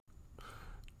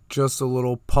Just a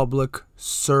little public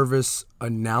service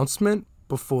announcement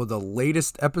before the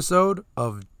latest episode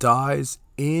of Dies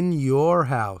in Your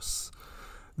House.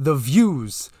 The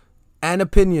views and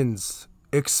opinions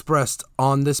expressed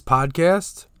on this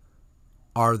podcast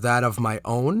are that of my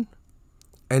own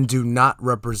and do not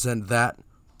represent that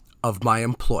of my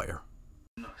employer.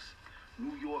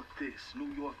 New York this,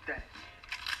 New York that.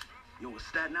 Yo, is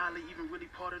Staten Island even really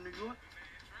part of New York?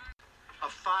 A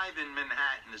 5 in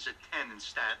Manhattan is a 10 in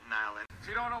Staten Island. If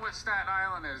you don't know what Staten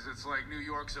Island is, it's like New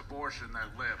York's abortion that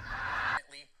lived.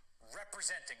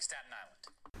 Representing Staten Island.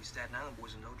 These Staten Island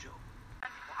boys are no joke.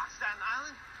 Well, on Staten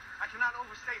Island, I cannot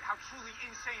overstate how truly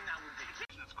insane that would be.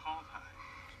 It's cold high.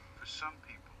 For some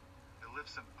people, it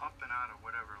lifts them up and out of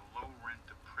whatever low-rent,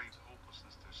 depraved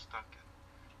hopelessness they're stuck in.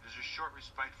 There's a short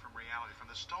respite from reality, from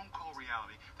the stone-cold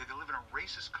reality that they live in a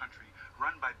racist country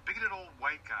run by bigoted old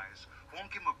white guys who won't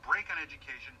give them a break on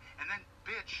education and then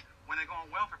bitch when they go on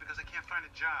welfare because they can't find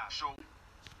a job. So,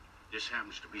 this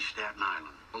happens to be Staten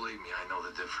Island. Believe me, I know the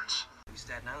difference. These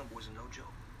Staten Island boys are no joke.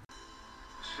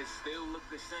 Shit still look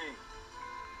the same.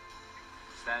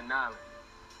 Staten Island.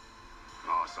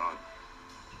 No, son.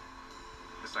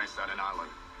 This ain't Staten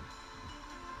Island.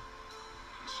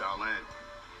 It's Shaolin.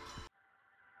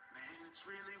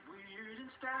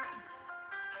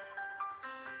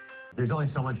 There's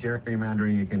only so much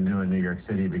gerrymandering you can do in New York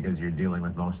City because you're dealing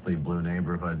with mostly blue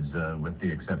neighborhoods, with the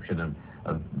exception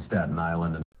of Staten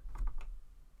Island.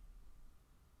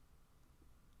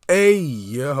 Hey,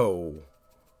 yo.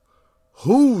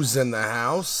 Who's in the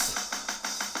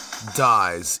house?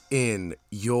 Dies in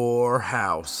your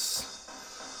house.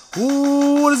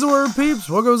 Ooh, what is the word, peeps?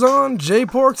 What goes on? J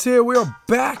Porks here. We are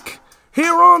back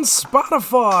here on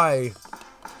Spotify.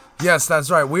 Yes, that's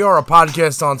right. We are a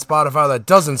podcast on Spotify that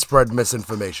doesn't spread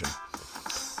misinformation.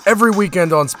 Every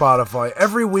weekend on Spotify,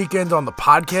 every weekend on the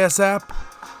podcast app,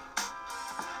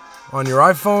 on your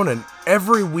iPhone, and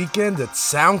every weekend at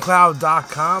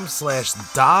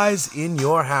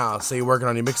soundcloud.com/diesinyourhouse. Say you're working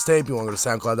on your mixtape, you want to go to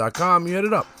soundcloud.com, you hit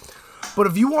it up. But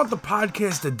if you want the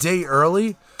podcast a day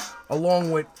early, along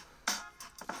with,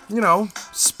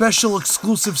 special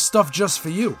exclusive stuff just for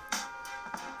you,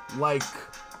 like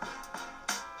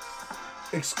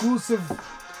exclusive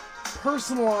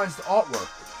personalized artwork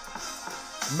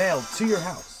mailed to your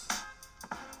house,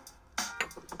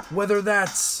 whether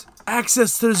that's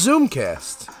access to the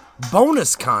Zoomcast,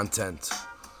 bonus content,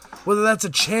 whether that's a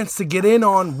chance to get in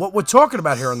on what we're talking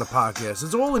about here on the podcast,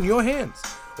 it's all in your hands.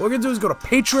 All you're gonna do is go to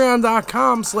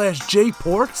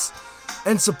patreon.com/jporks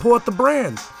and support the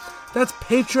brand. That's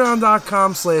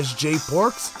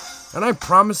patreon.com/jporks, and I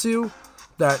promise you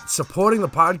that supporting the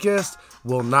podcast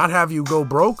will not have you go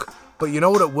broke, but you know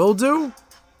what it will do?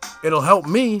 It'll help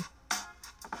me.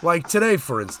 Like today,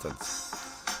 for instance.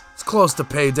 It's close to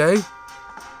payday.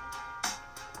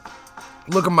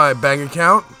 Look at my bank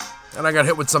account, and I got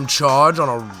hit with some charge on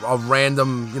a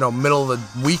random, middle of the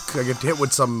week. I get hit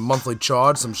with some monthly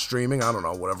charge, some streaming, I don't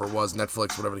know, whatever it was,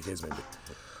 Netflix, whatever the case may be.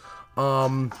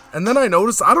 And then I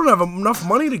noticed I don't have enough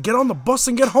money to get on the bus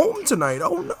and get home tonight.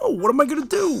 Oh no, what am I gonna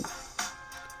do?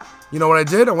 You know what I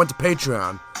did? I went to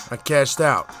Patreon. I cashed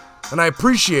out. And I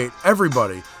appreciate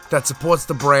everybody that supports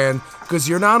the brand, because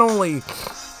you're not only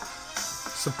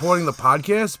supporting the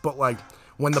podcast, but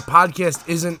when the podcast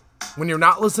isn't, when you're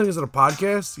not listening to the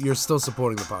podcast, you're still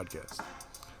supporting the podcast.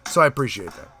 So I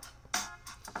appreciate that.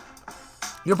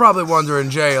 You're probably wondering,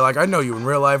 Jay, I know you in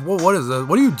real life. Well, what is this?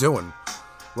 What are you doing?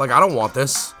 I don't want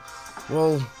this.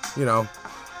 Well,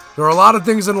 there are a lot of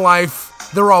things in life.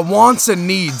 There are wants and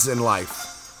needs in life.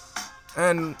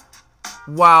 And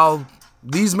while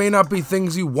these may not be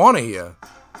things you want to hear,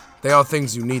 they are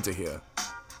things you need to hear.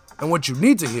 And what you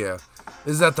need to hear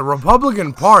is that the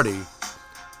Republican Party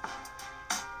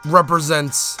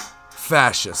represents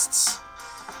fascists.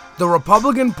 The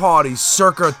Republican Party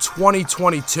circa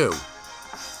 2022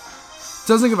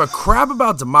 doesn't give a crap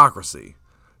about democracy,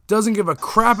 doesn't give a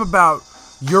crap about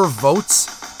your votes,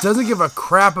 doesn't give a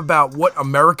crap about what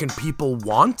American people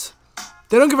want.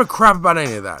 They don't give a crap about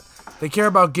any of that. They care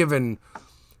about giving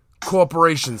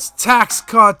corporations tax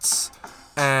cuts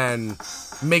and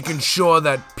making sure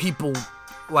that people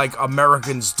like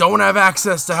Americans don't have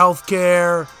access to health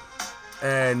care.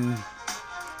 And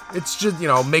it's just,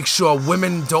 make sure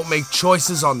women don't make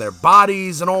choices on their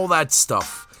bodies and all that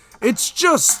stuff. It's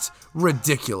just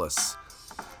ridiculous.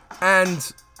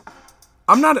 And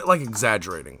I'm not,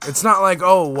 exaggerating. It's not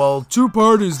two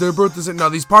parties, they're both the same. No,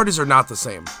 these parties are not the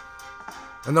same.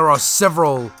 And there are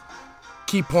several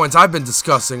key points I've been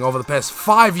discussing over the past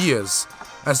 5 years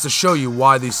as to show you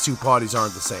why these two parties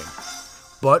aren't the same.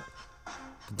 But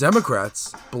the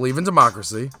Democrats believe in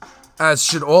democracy, as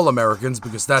should all Americans,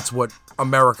 because that's what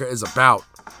America is about,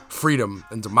 freedom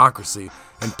and democracy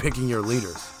and picking your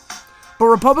leaders. But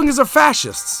Republicans are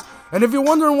fascists, and if you're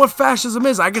wondering what fascism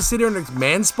is, I can sit here and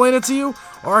mansplain it to you,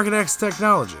 or I can ask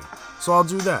technology. So I'll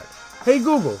do that. Hey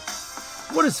Google,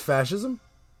 what is fascism?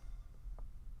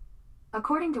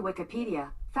 According to Wikipedia,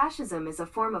 fascism is a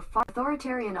form of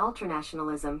authoritarian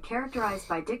ultranationalism characterized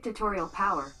by dictatorial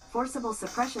power, forcible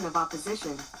suppression of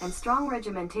opposition, and strong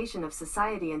regimentation of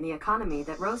society and the economy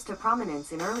that rose to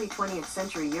prominence in early 20th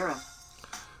century Europe.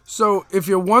 So, if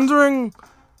you're wondering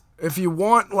if you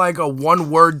want like a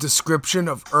one-word description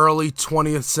of early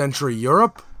 20th century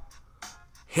Europe,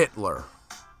 Hitler.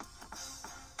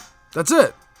 That's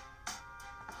it.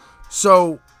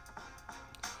 So,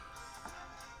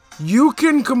 you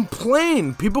can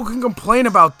complain. People can complain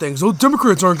about things. Oh,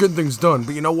 Democrats aren't getting things done.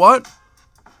 But you know what?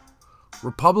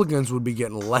 Republicans would be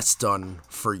getting less done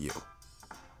for you.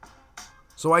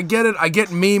 So I get it. I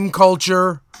get meme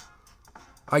culture.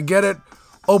 I get it.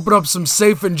 Open up some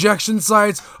safe injection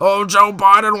sites. Oh, Joe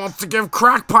Biden wants to give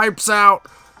crack pipes out.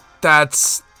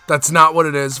 That's not what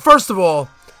it is. First of all,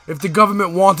 if the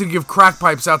government wanted to give crack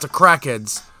pipes out to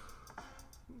crackheads,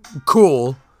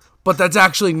 cool. But that's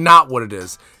actually not what it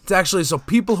is. It's actually so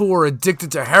people who are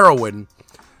addicted to heroin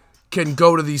can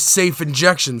go to these safe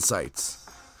injection sites.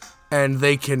 And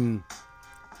they can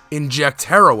inject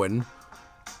heroin.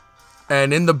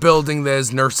 And in the building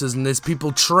there's nurses and there's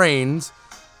people trained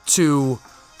to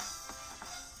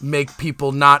make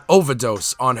people not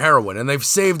overdose on heroin. And they've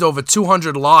saved over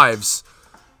 200 lives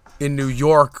in New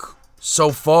York so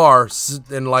far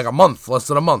in like a month, less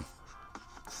than a month.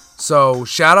 So,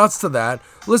 shout outs to that.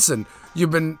 Listen,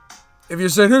 if you're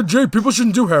saying, hey, Jay, people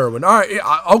shouldn't do heroin. All right,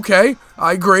 okay,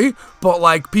 I agree. But,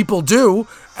 like, people do.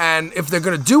 And if they're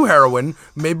going to do heroin,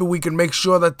 maybe we can make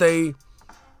sure that they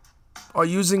are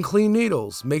using clean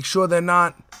needles. Make sure they're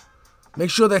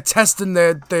testing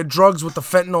their drugs with the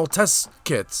fentanyl test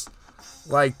kits.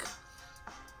 Like,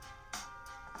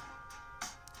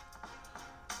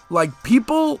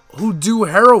 people who do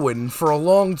heroin for a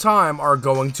long time are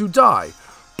going to die.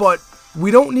 But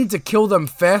we don't need to kill them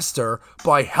faster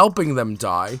by helping them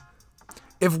die.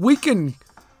 If we can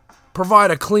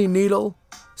provide a clean needle,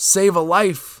 save a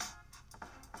life,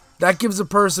 that gives a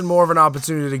person more of an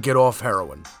opportunity to get off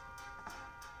heroin.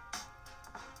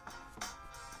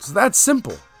 So that's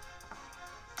simple.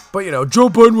 But, you know, Joe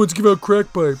Biden wants to give out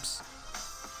crack pipes.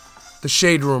 The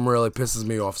shade room really pisses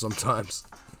me off sometimes.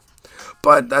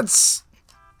 But that's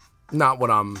not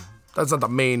the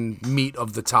main meat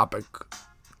of the topic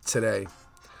today.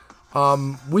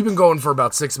 We've been going for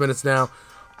about 6 minutes now.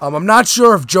 I'm not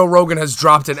sure if Joe Rogan has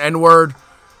dropped an N-word,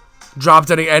 dropped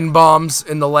any N-bombs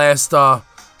in the last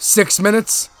 6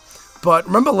 minutes. But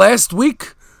remember last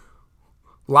week?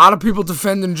 A lot of people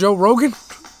defending Joe Rogan.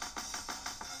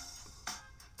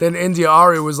 Then India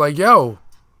Ari was like, yo,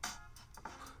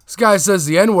 this guy says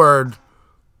the N-word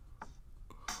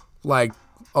like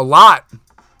a lot.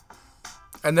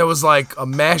 And there was like a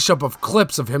mashup of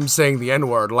clips of him saying the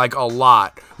N-word like a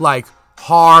lot. Like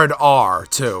hard R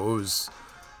too. It was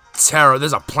terrible.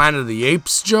 There's a Planet of the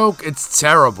Apes joke. It's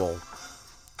terrible.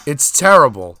 It's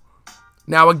terrible.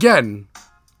 Now again,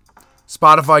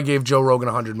 Spotify gave Joe Rogan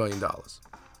 $100 million.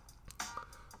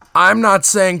 I'm not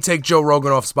saying take Joe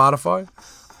Rogan off Spotify.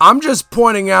 I'm just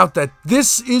pointing out that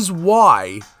this is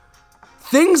why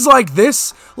things like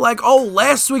this, like, oh,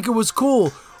 last week it was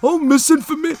cool. Oh,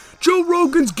 misinformation. Joe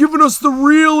Rogan's giving us the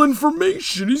real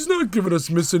information. He's not giving us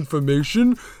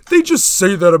misinformation. They just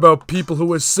say that about people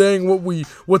who are saying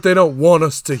what they don't want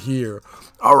us to hear.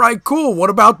 All right, cool. What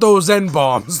about those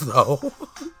N-bombs, though?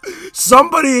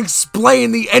 Somebody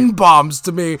explain the N-bombs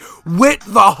to me with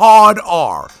the hard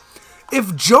R.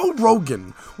 If Joe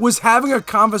Rogan was having a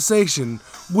conversation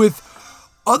with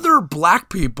other black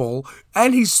people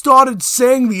and he started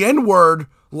saying the N-word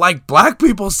like black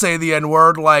people say the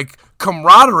N-word, like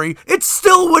camaraderie, it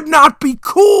still would not be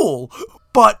cool.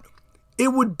 But it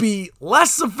would be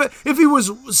less if he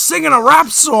was singing a rap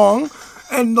song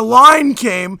and the line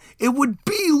came, it would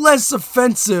be less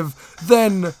offensive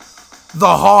than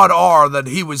the hard R that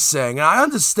he was saying. And I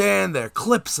understand their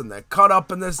clips and they're cut up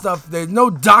and their stuff. There's no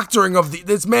doctoring of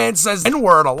this man says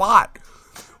N-word a lot.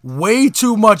 Way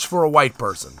too much for a white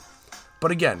person.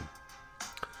 But again,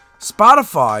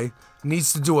 Spotify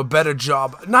needs to do a better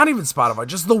job. Not even Spotify,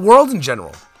 just the world in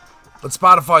general. But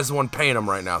Spotify's the one paying them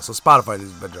right now, so Spotify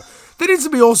needs a better job. There needs to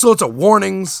be all sorts of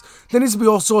warnings. There needs to be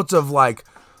all sorts of, like,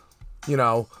 you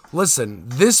know, listen,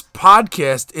 this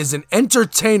podcast is an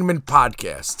entertainment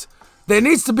podcast. There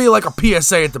needs to be like a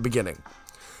PSA at the beginning.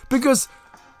 Because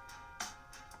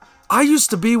I used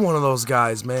to be one of those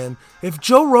guys, man. If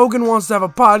Joe Rogan wants to have a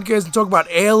podcast and talk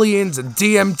about aliens and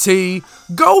DMT,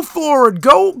 go for it.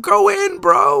 Go in,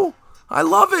 bro. I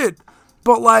love it.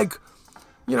 But like,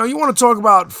 you know, you want to talk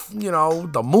about, you know,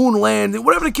 the moon landing,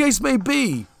 whatever the case may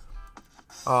be.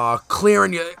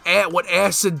 Clearing what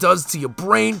acid does to your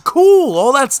brain. Cool.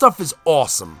 All that stuff is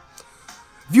awesome.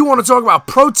 If you want to talk about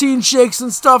protein shakes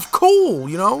and stuff, cool,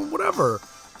 you know, whatever.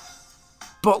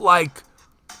 But like,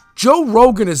 Joe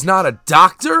Rogan is not a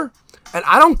doctor, and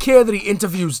I don't care that he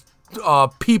interviews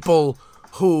people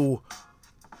who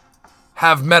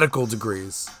have medical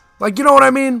degrees. Like, you know what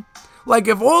I mean? Like,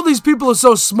 if all these people are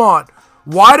so smart,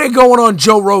 why are they going on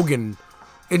Joe Rogan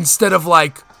instead of,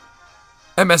 like,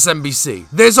 MSNBC?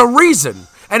 There's a reason,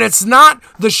 and it's not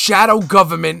the shadow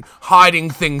government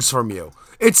hiding things from you.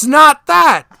 It's not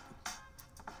that.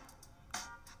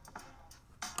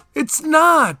 It's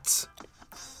not.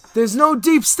 There's no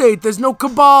deep state. There's no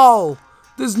cabal.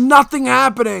 There's nothing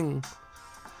happening.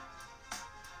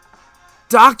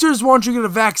 Doctors want you to get a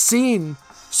vaccine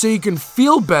so you can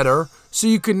feel better, so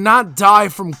you can not die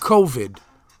from COVID.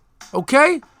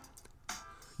 Okay?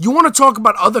 You want to talk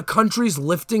about other countries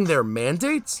lifting their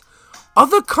mandates?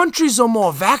 Other countries are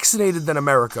more vaccinated than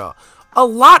America. A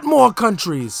lot more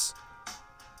countries.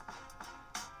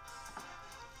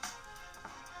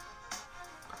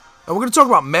 And we're going to talk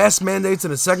about mask mandates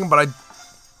in a second, but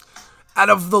out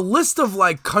of the list of,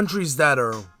 like, countries that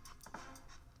are,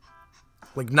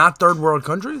 like, not third world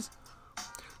countries,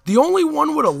 the only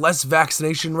one with a less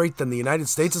vaccination rate than the United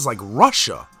States is, like,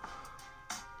 Russia.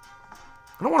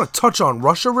 I don't want to touch on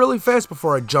Russia really fast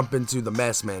before I jump into the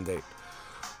mask mandate.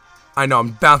 I know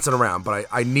I'm bouncing around, but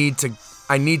I need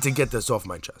to get this off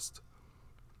my chest.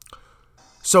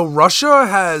 So Russia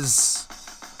has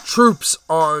troops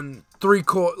on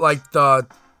the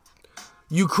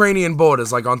Ukrainian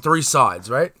borders, like on 3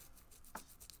 sides, right?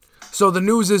 So the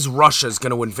news is Russia's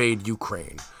going to invade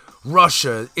Ukraine.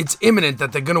 Russia, it's imminent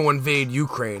that they're going to invade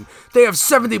Ukraine. They have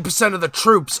 70% of the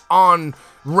troops on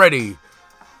ready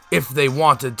if they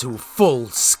wanted to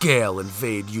full-scale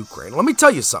invade Ukraine. Let me tell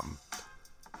you something.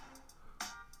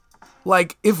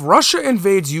 Like, if Russia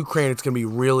invades Ukraine, it's going to be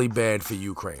really bad for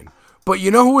Ukraine. But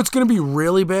you know who it's going to be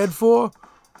really bad for?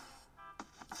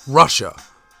 Russia.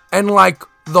 And, like,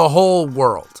 the whole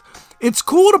world. It's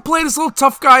cool to play this little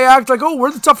tough guy act, like, oh,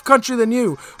 we're the tough country than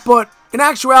you. But in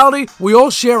actuality, we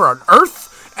all share an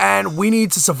Earth, and we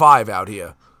need to survive out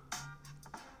here.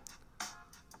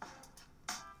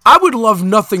 I would love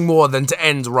nothing more than to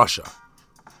end Russia.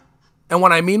 And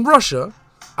when I mean Russia,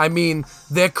 I mean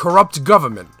their corrupt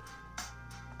government.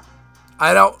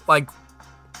 I don't, like,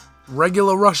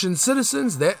 regular Russian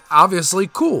citizens, they're obviously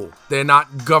cool. They're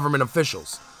not government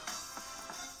officials.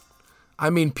 I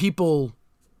mean people,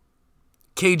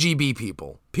 KGB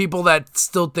people. People that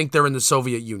still think they're in the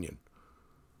Soviet Union.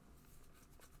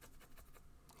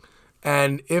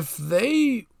 And if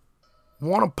they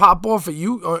want to pop off at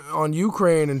on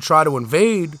Ukraine and try to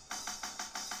invade,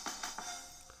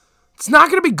 it's not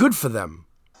going to be good for them.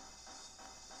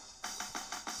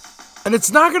 And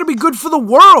it's not going to be good for the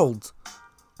world.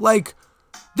 Like,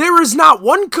 there is not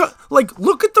one... like,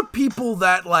 look at the people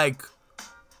that, like,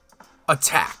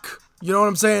 attack. You know what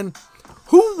I'm saying?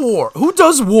 Who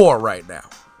does war right now?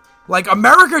 Like,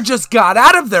 America just got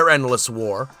out of their endless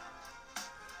war.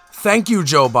 Thank you,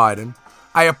 Joe Biden.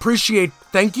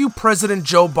 Thank you, President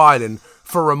Joe Biden,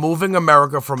 for removing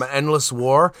America from an endless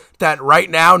war that right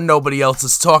now nobody else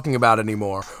is talking about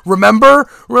anymore. Remember,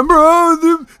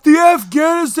 the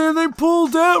Afghanistan, they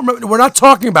pulled out. We're not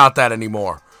talking about that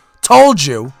anymore. Told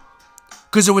you.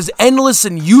 Because it was endless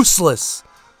and useless.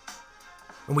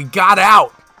 And we got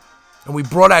out. And we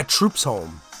brought our troops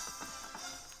home.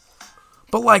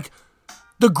 But, like,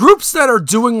 the groups that are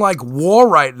doing, like, war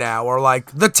right now are,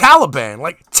 like, the Taliban,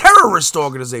 like, terrorist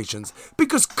organizations.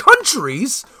 Because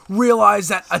countries realize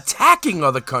that attacking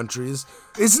other countries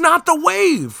is not the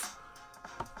wave.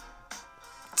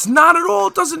 It's not at all.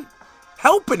 It doesn't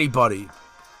help anybody.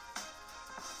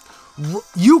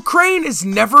 Ukraine is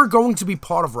never going to be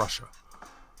part of Russia.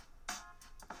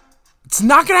 It's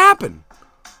not going to happen.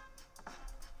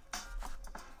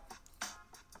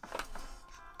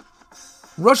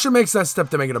 Russia makes that step,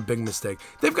 they're making a big mistake.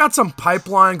 They've got some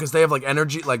pipeline because they have, like,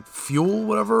 energy, like, fuel,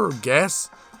 whatever, or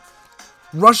gas.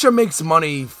 Russia makes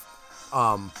money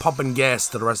pumping gas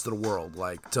to the rest of the world,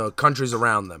 like, to countries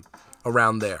around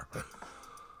there.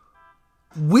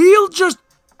 We'll just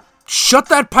shut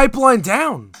that pipeline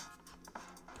down.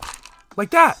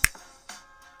 Like that.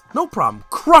 No problem.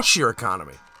 Crush your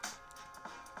economy.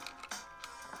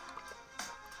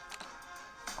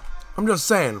 I'm just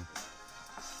saying.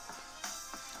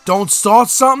 don't start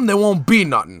something, there won't be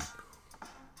nothing.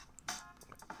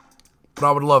 But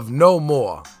I would love no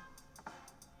more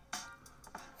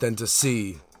than to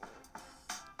see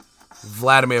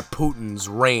Vladimir Putin's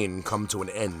reign come to an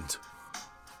end.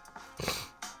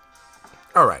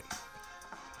 Alright.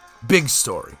 Big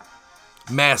story.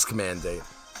 Mask mandate.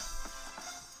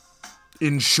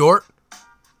 In short,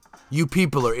 you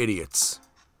people are idiots.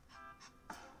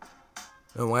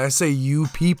 And when I say you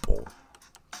people,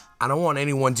 I don't want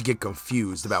anyone to get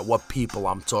confused about what people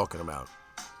I'm talking about.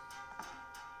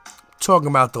 I'm talking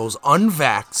about those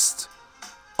unvaxxed,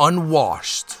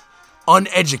 unwashed,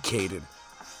 uneducated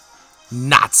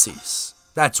Nazis.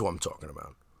 That's who I'm talking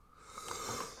about.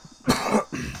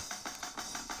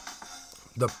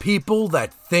 The people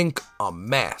that think a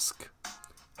mask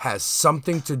has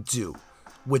something to do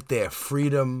with their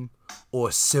freedom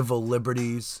or civil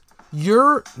liberties,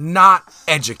 you're not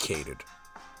educated.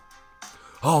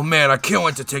 Oh man, I can't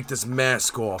wait to take this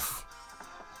mask off.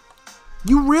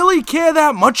 You really care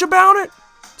that much about it?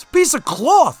 It's a piece of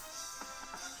cloth.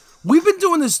 We've been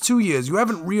doing this 2 years. You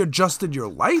haven't readjusted your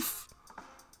life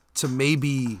to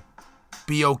maybe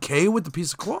be okay with the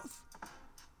piece of cloth?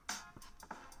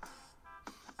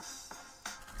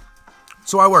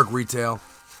 So I work retail.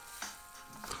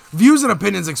 Views and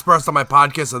opinions expressed on my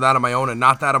podcast are that of my own and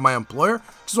not that of my employer.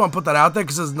 Just want to put that out there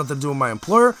because it has nothing to do with my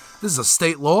employer. This is a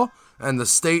state law, and the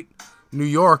state, New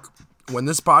York, when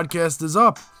this podcast is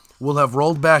up, will have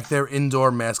rolled back their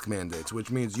indoor mask mandates,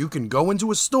 which means you can go into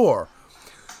a store,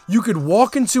 you could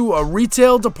walk into a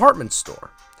retail department store,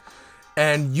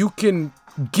 and you can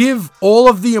give all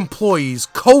of the employees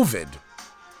COVID,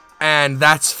 and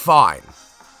that's fine.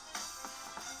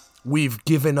 We've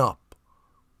given up.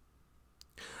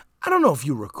 I don't know if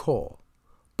you recall,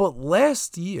 but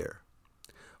last year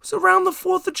it was around the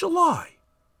 4th of July.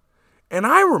 And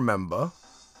I remember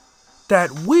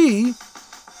that we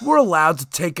were allowed to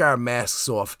take our masks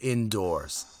off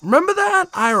indoors. Remember that?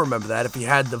 I remember that. If you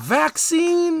had the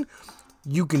vaccine,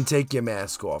 you can take your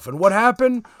mask off. And what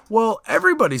happened? Well,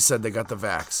 everybody said they got the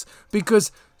vax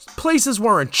because places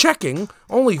weren't checking.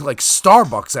 Only like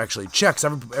Starbucks actually checks.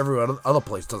 Every other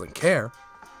place doesn't care.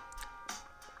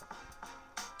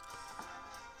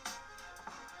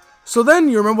 So then,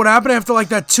 you remember what happened after like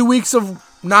that 2 weeks of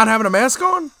not having a mask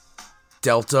on?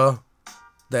 Delta,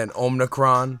 then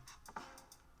Omicron.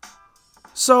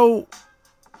 So,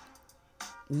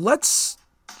 let's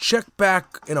check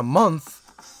back in a month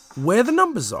where the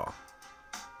numbers are.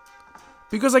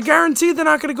 Because I guarantee they're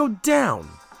not going to go down.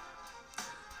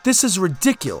 This is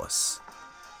ridiculous.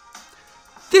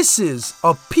 This is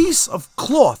a piece of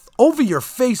cloth over your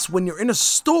face when you're in a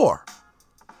store.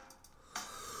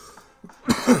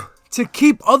 To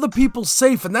keep other people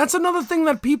safe. And that's another thing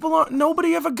that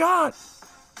nobody ever got.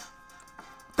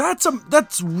 That's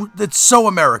so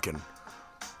American.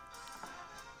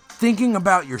 Thinking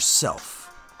about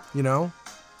yourself, you know?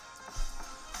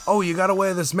 Oh, you gotta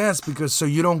wear this mask so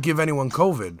you don't give anyone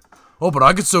COVID. Oh, but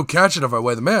I could still catch it if I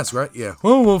wear the mask, right? Yeah.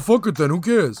 Oh, well, fuck it then. Who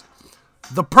cares?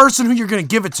 The person who you're gonna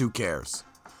give it to cares.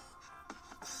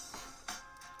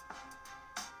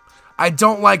 I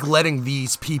don't like letting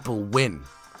these people win.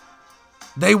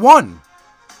 They won.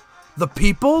 The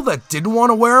people that didn't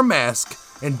want to wear a mask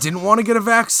and didn't want to get a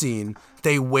vaccine,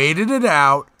 they waited it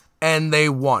out and they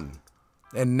won.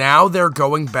 And now they're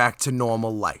going back to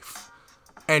normal life.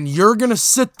 And you're going to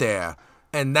sit there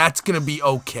and that's going to be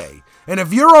okay. And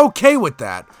if you're okay with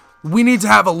that, we need to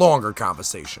have a longer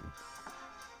conversation.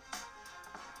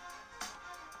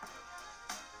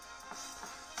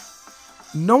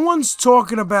 No one's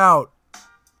talking about...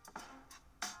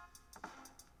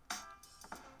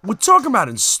 We're talking about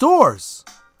in stores.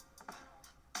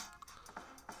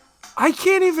 I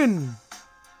can't even...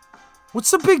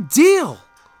 What's the big deal?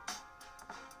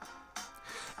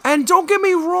 And don't get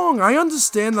me wrong, I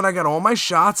understand that I got all my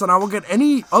shots and I will get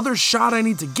any other shot I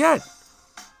need to get.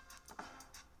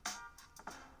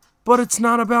 But it's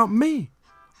not about me.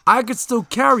 I could still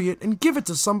carry it and give it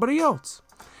to somebody else.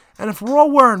 And if we're all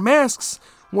wearing masks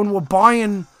when we're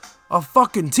buying a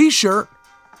fucking t-shirt,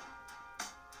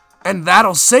 and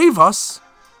that'll save us,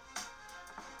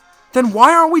 then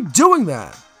why aren't we doing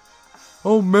that?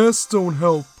 Oh, masks don't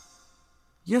help.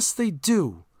 Yes, they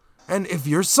do. And if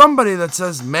you're somebody that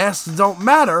says masks don't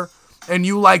matter, and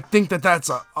you think that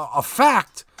that's a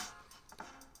fact,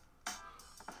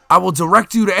 I will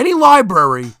direct you to any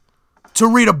library to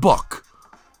read a book.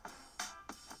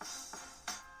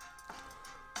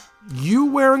 You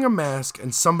wearing a mask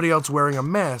and somebody else wearing a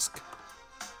mask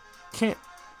can't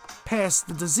pass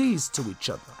the disease to each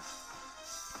other.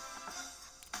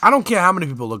 I don't care how many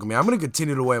people look at me. I'm going to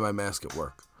continue to wear my mask at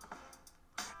work.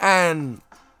 And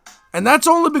that's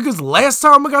only because last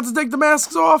time I got to take the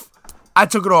masks off, I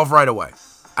took it off right away.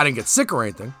 I didn't get sick or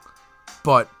anything,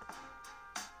 but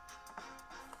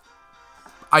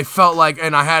I felt like,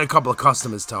 and I had a couple of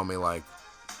customers tell me, like,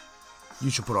 you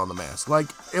should put on the mask. Like,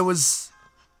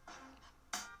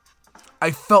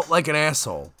 I felt like an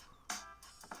asshole.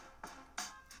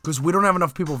 Because we don't have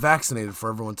enough people vaccinated for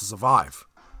everyone to survive.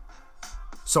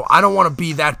 So I don't want to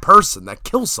be that person that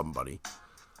kills somebody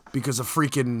because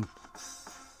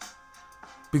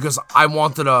I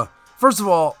wanted to. First of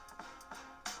all,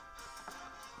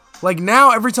 like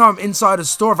now every time I'm inside a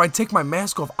store, if I take my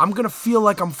mask off, I'm going to feel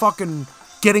like I'm fucking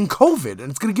getting COVID and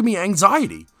it's going to give me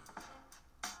anxiety.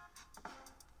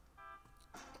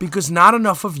 Because not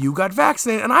enough of you got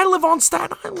vaccinated. And I live on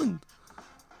Staten Island.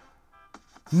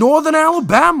 Northern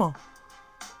Alabama.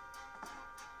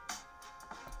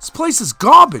 This place is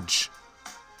garbage.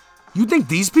 You think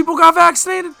these people got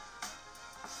vaccinated?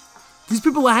 These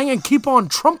people are hanging keep on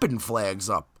trumping flags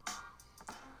up.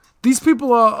 These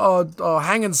people are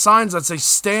hanging signs that say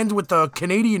stand with the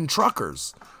Canadian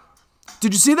truckers.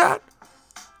 Did you see that?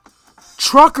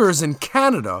 Truckers in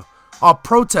Canada are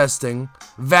protesting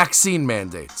vaccine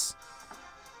mandates.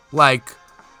 Like,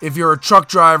 if you're a truck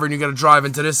driver and you gotta drive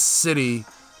into this city,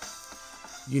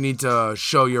 you need to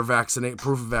show your proof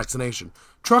of vaccination.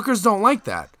 Truckers don't like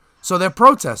that, so they're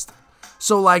protesting.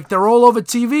 So, like, they're all over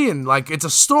TV and, like, it's a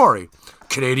story.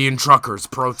 Canadian truckers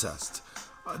protest.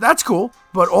 That's cool,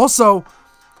 but also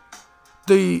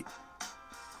the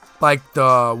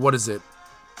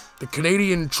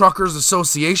Canadian Truckers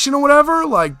Association or whatever,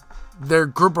 like, their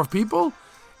group of people,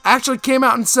 actually came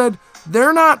out and said they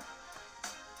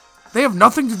have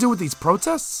nothing to do with these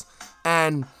protests,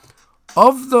 and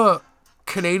of the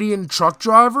Canadian truck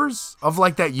drivers, of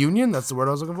like that union, that's the word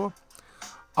I was looking for,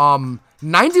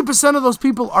 90% of those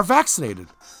people are vaccinated.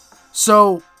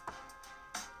 So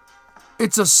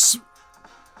it's a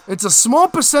small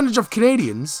percentage of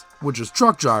Canadians, which is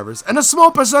truck drivers, and a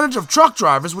small percentage of truck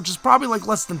drivers, which is probably like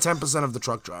less than 10% of the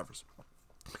truck drivers.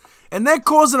 And they're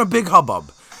causing a big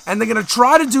hubbub. And they're going to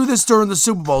try to do this during the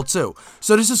Super Bowl too.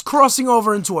 So this is crossing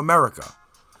over into America.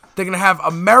 They're going to have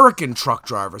American truck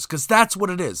drivers, because that's what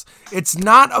it is. It's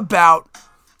not about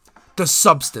the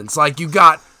substance. Like, you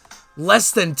got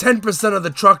less than 10% of the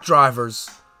truck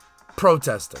drivers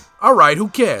protesting. All right, who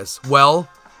cares? Well,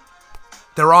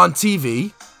 they're on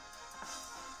TV.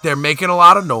 They're making a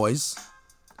lot of noise.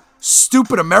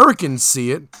 Stupid Americans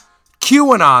see it.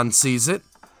 QAnon sees it.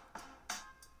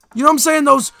 You know what I'm saying?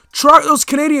 Those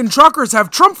Canadian truckers have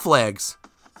Trump flags.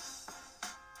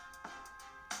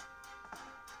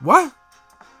 What?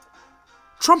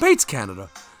 Trump hates Canada.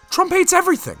 Trump hates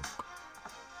everything.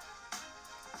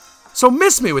 So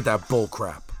miss me with that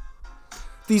bullcrap.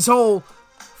 These whole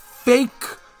fake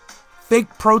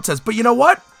protests. But you know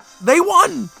what? They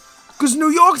won. Because New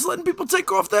York's letting people take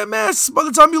off their masks by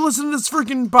the time you listen to this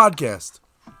freaking podcast.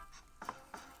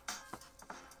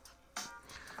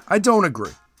 I don't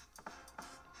agree.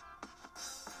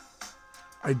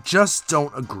 I just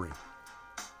don't agree.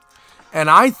 And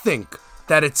I think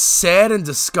that it's sad and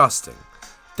disgusting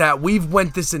that we've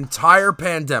went this entire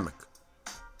pandemic.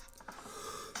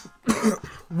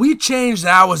 We changed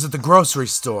hours at the grocery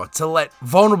store to let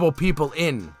vulnerable people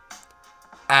in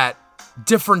at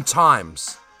different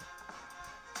times.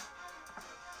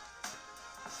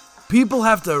 People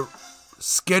have to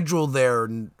schedule their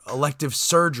elective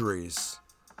surgeries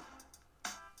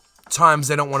times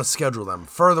they don't want to schedule them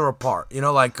further apart. You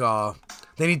know, like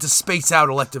they need to space out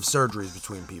elective surgeries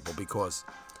between people because,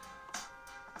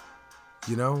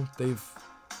 you know,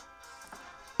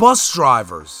 bus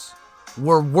drivers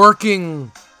were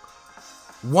working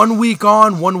 1 week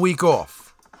on, 1 week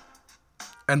off.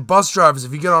 And bus drivers,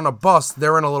 if you get on a bus,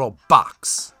 they're in a little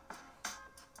box.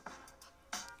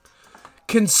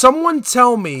 Can someone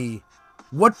tell me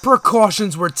what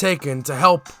precautions were taken to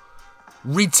help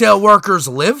retail workers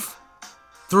live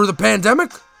through the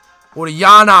pandemic? Or do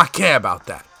y'all not care about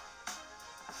that?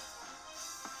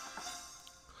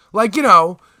 Like, you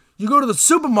know, you go to the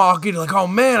supermarket, you're like, oh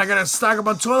man, I gotta stack up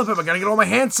on toilet paper, I gotta get all my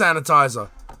hand sanitizer.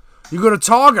 You go to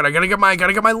Target, I gotta get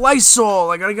my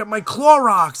Lysol, I gotta get my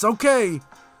Clorox, okay.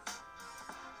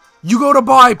 You go to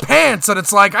buy pants and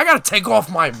it's like, I gotta take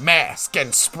off my mask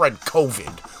and spread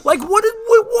COVID. Like, what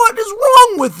is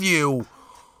wrong with you?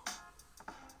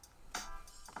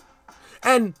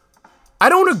 And I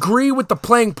don't agree with the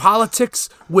playing politics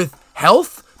with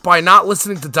health by not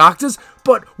listening to doctors,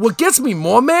 but what gets me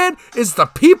more mad is the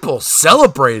people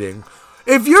celebrating.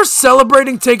 If you're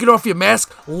celebrating taking off your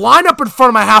mask, line up in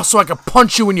front of my house so I can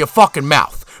punch you in your fucking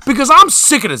mouth. Because I'm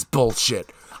sick of this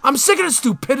bullshit. I'm sick of the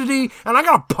stupidity, and I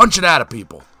gotta punch it out of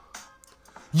people.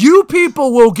 You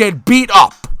people will get beat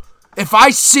up. If I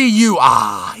see you,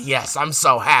 yes, I'm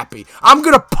so happy. I'm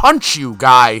gonna punch you,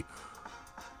 guy.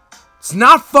 It's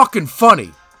not fucking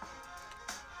funny.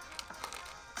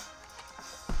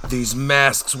 These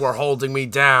masks were holding me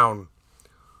down.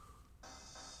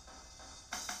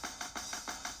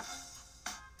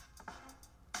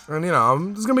 And,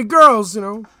 there's gonna be girls,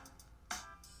 who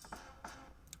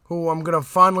I'm gonna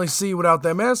finally see without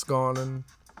their mask on, and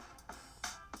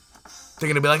they're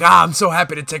gonna be like, I'm so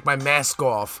happy to take my mask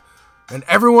off. And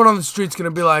everyone on the street's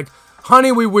gonna be like,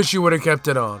 honey, we wish you would have kept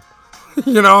it on.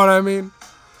 You know what I mean?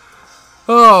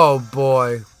 Oh,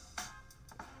 boy.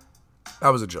 That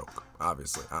was a joke,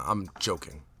 obviously. I'm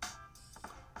joking.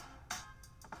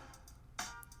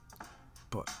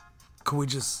 But, could we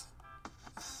just...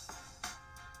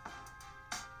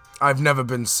 I've never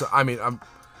been so...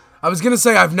 I was gonna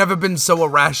say I've never been so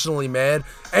irrationally mad.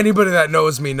 Anybody that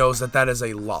knows me knows that that is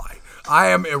a lie. I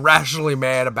am irrationally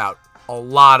mad about a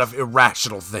lot of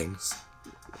irrational things.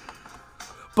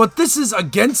 But this is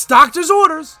against doctor's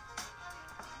orders.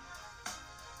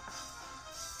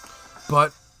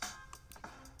 But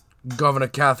Governor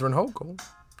Kathy Hochul,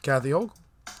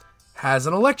 has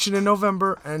an election in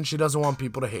November, and she doesn't want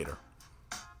people to hate her.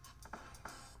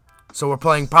 So we're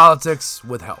playing politics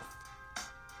with health.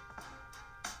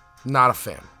 Not a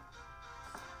fan.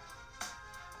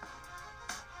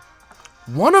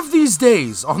 One of these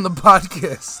days on the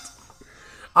podcast,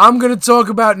 I'm going to talk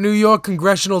about New York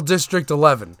Congressional District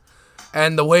 11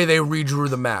 and the way they redrew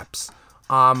the maps.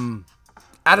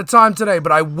 Out of time today,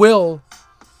 but we're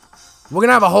going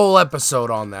to have a whole episode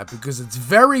on that because it's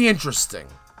very interesting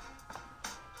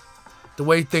the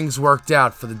way things worked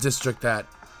out for the district that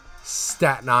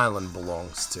Staten Island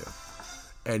belongs to.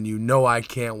 And I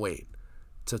can't wait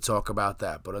to talk about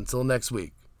that. But until next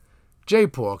week,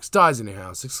 J-Porks dies in your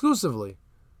house exclusively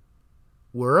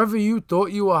wherever you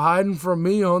thought you were hiding from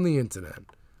me on the internet.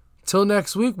 Till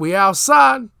next week, we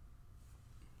outside.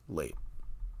 Late.